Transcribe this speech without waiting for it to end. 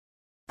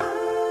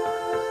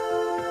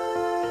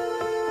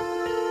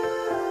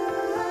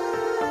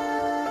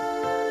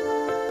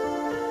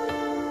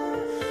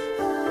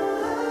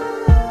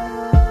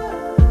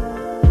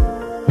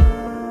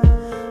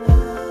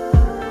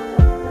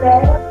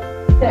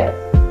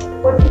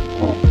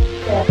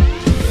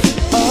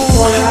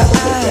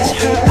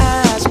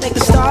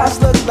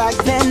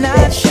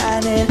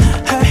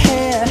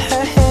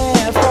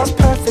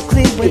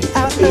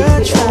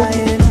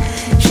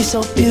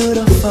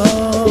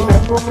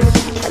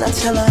and I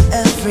tell her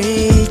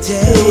every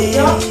day.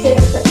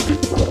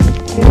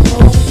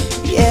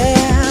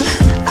 Yeah,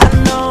 I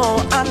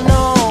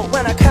know,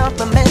 when I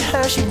compliment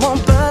her she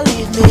won't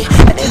believe me.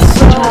 And it's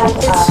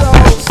so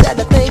sad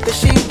that baby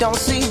she don't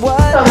see what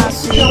I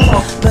see.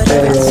 But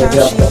every time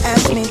she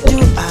asks me do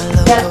I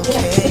look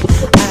okay,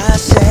 I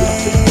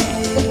say,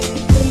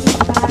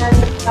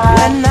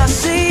 when I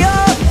see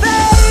your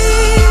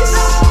face,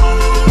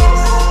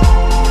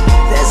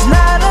 there's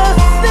not a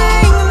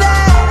thing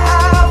that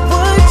I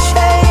would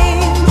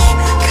change,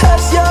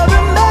 'cause you're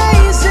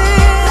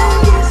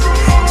amazing,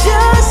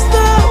 just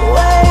the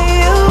way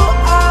you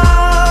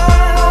are.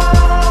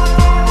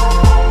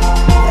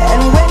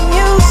 And when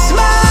you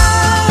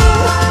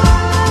smile,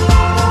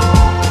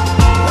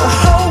 the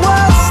whole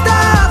world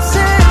stops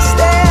and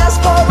stares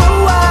for a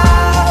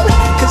while,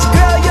 'cause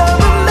girl you're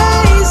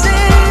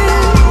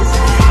amazing,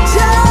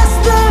 just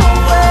the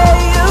way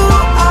you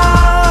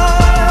are.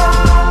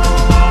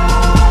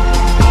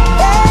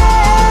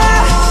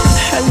 Yeah.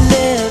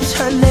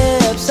 Her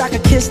lips, I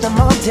could kiss them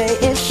all day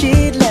if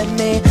she'd let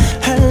me.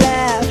 Her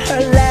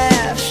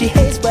laugh, she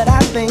hates but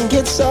I think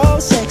it's so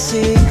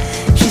sexy.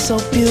 She's so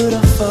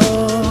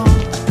beautiful,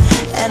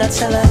 and I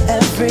tell her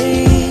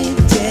every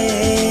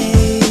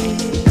day.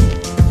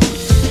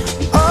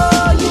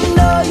 Oh, you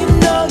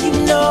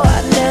know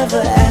I'd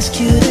never ask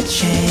you to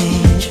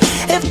change.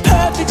 If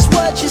perfect's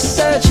what you're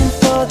searching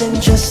for, then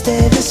just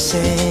stay the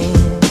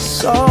same.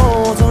 So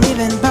don't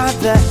even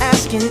bother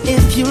asking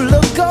if you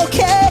look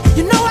okay.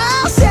 You know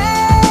I'll say,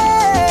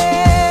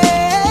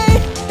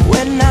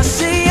 when I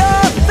see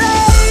your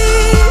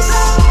face,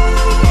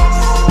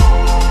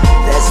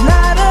 there's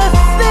not a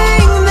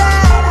thing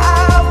that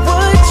I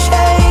would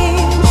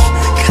change,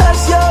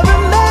 'cause you're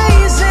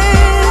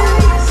amazing,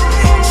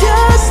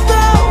 just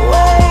the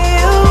way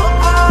you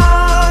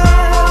are.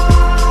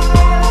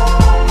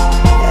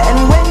 And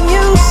when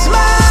you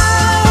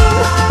smile,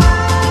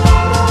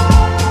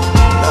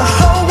 the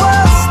whole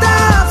world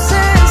stops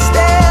and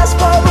stares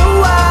for a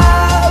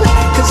while,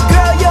 'cause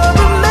girl you're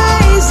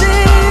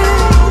amazing,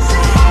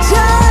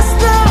 just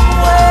the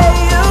way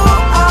you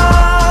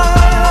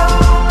are.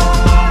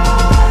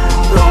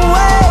 The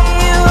way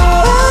you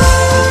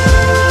are,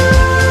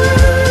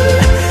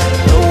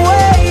 the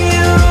way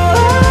you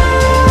are.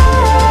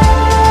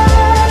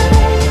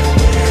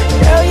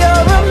 Girl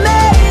you're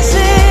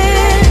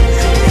amazing,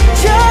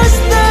 just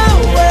the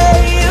way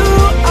you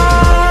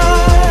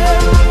are.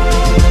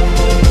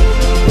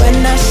 When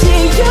I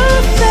see your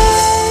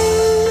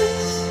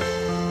face,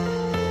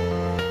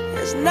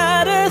 there's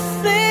not a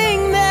thing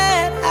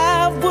that I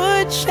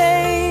would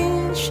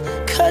change,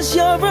 'cause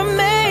you're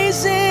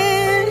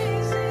amazing,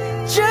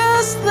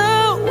 just the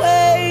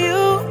way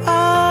you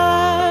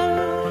are.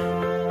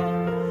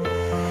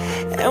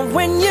 And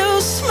when you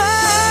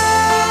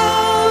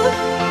smile,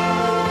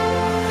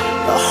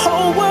 the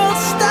whole world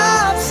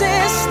stops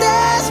and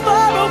stares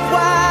for a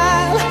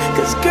while,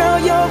 'cause girl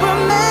you're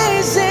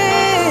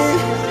amazing,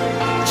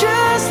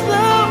 just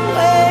the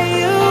way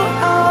you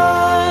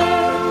are.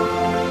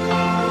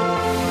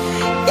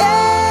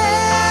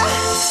 Yeah.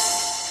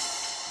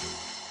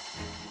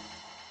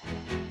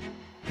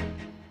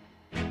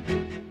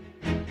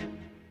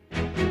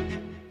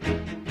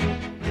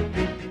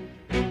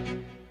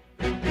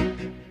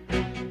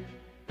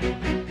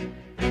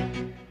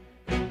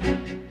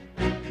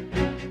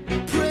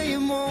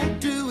 Praying won't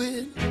do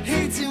it,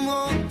 hating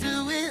won't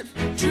do it,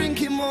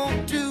 drinking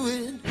won't do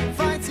it,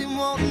 fighting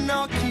won't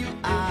knock you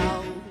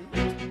out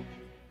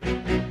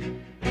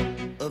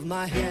of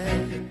my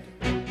head.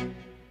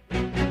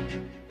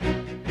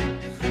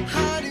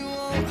 Hiding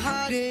won't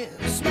hide it,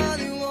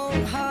 smiling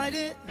won't hide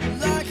it,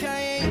 like I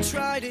ain't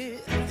tried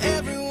it,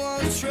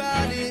 everyone's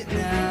tried it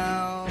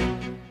now,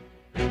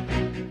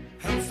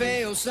 and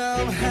failed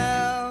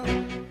somehow.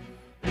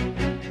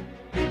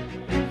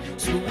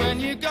 So when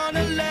you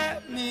gonna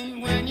let me,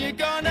 when you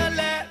gonna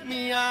let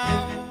me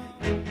out,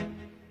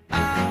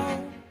 out?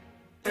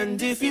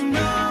 And if you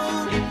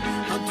know,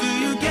 how do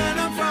you get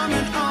up from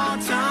an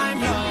all-time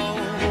low?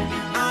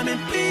 I'm in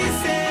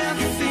pieces,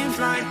 it seems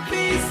like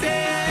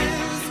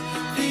pieces,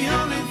 the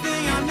only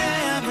thing I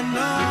never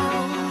know.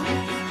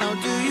 How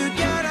do you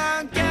get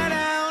out, get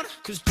out?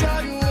 'Cause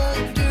driving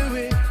won't do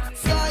it,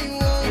 flying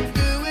won't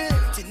do it,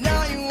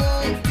 denying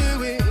won't do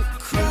it,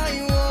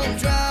 crying won't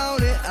drown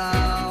it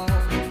out.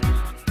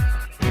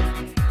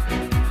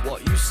 What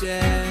you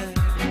said,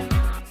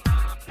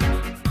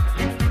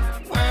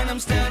 when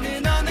I'm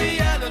standing on the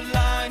other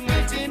line,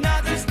 waiting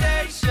at the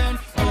station,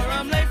 or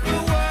I'm late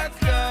for work,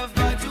 a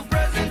vital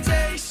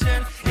presentation.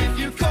 If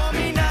you call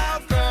me now,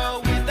 girl,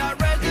 without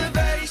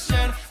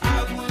reservation, I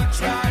would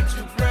try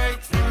to break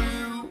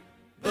through.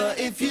 But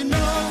if you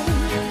know,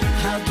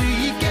 how do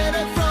you get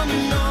up from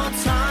an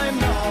all-time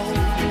low?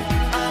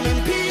 I'm in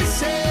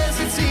pieces,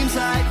 it seems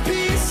like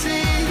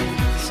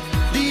pieces,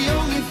 the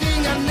only thing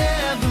I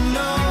never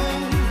know.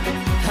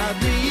 How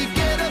do you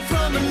get up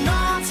from an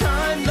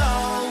all-time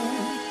low?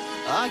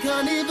 I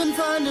can't even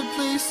find a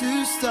place to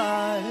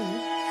start.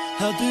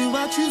 How do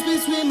I choose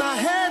between my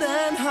head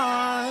and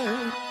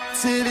heart?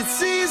 till it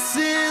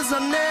ceases, I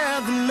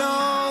never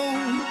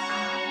know.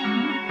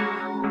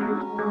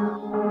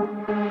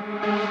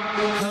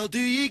 How do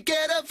you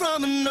get up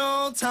from an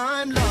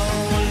all-time low?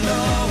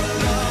 Low,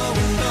 low,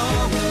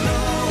 low,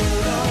 low,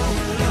 low,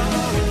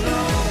 low,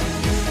 low.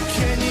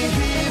 Can you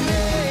hear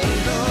me?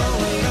 Low,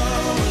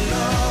 low,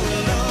 low,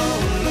 low,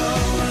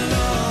 low,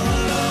 low,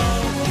 low.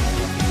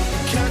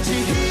 Can't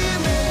you hear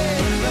me?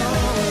 Low,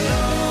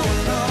 low,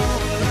 low,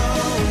 low,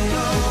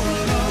 low,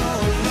 low,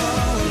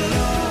 low,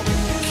 low.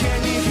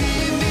 Can you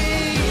hear me?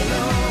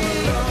 Low,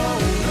 low,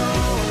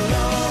 low,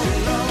 low,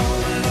 low,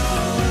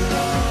 low,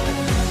 low.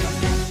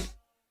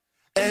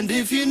 And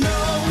if you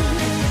know,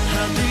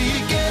 how do you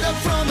get up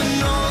from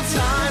an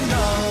all-time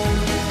low?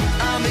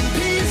 I'm in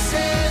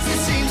pieces,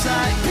 it seems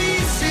like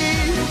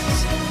pieces.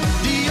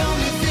 The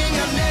only thing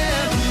I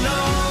never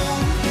know,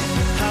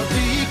 how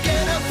do you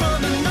get up from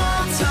an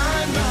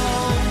all-time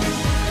low?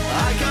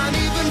 I can't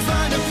even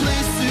find a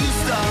place to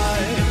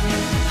start.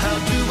 How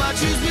do I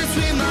choose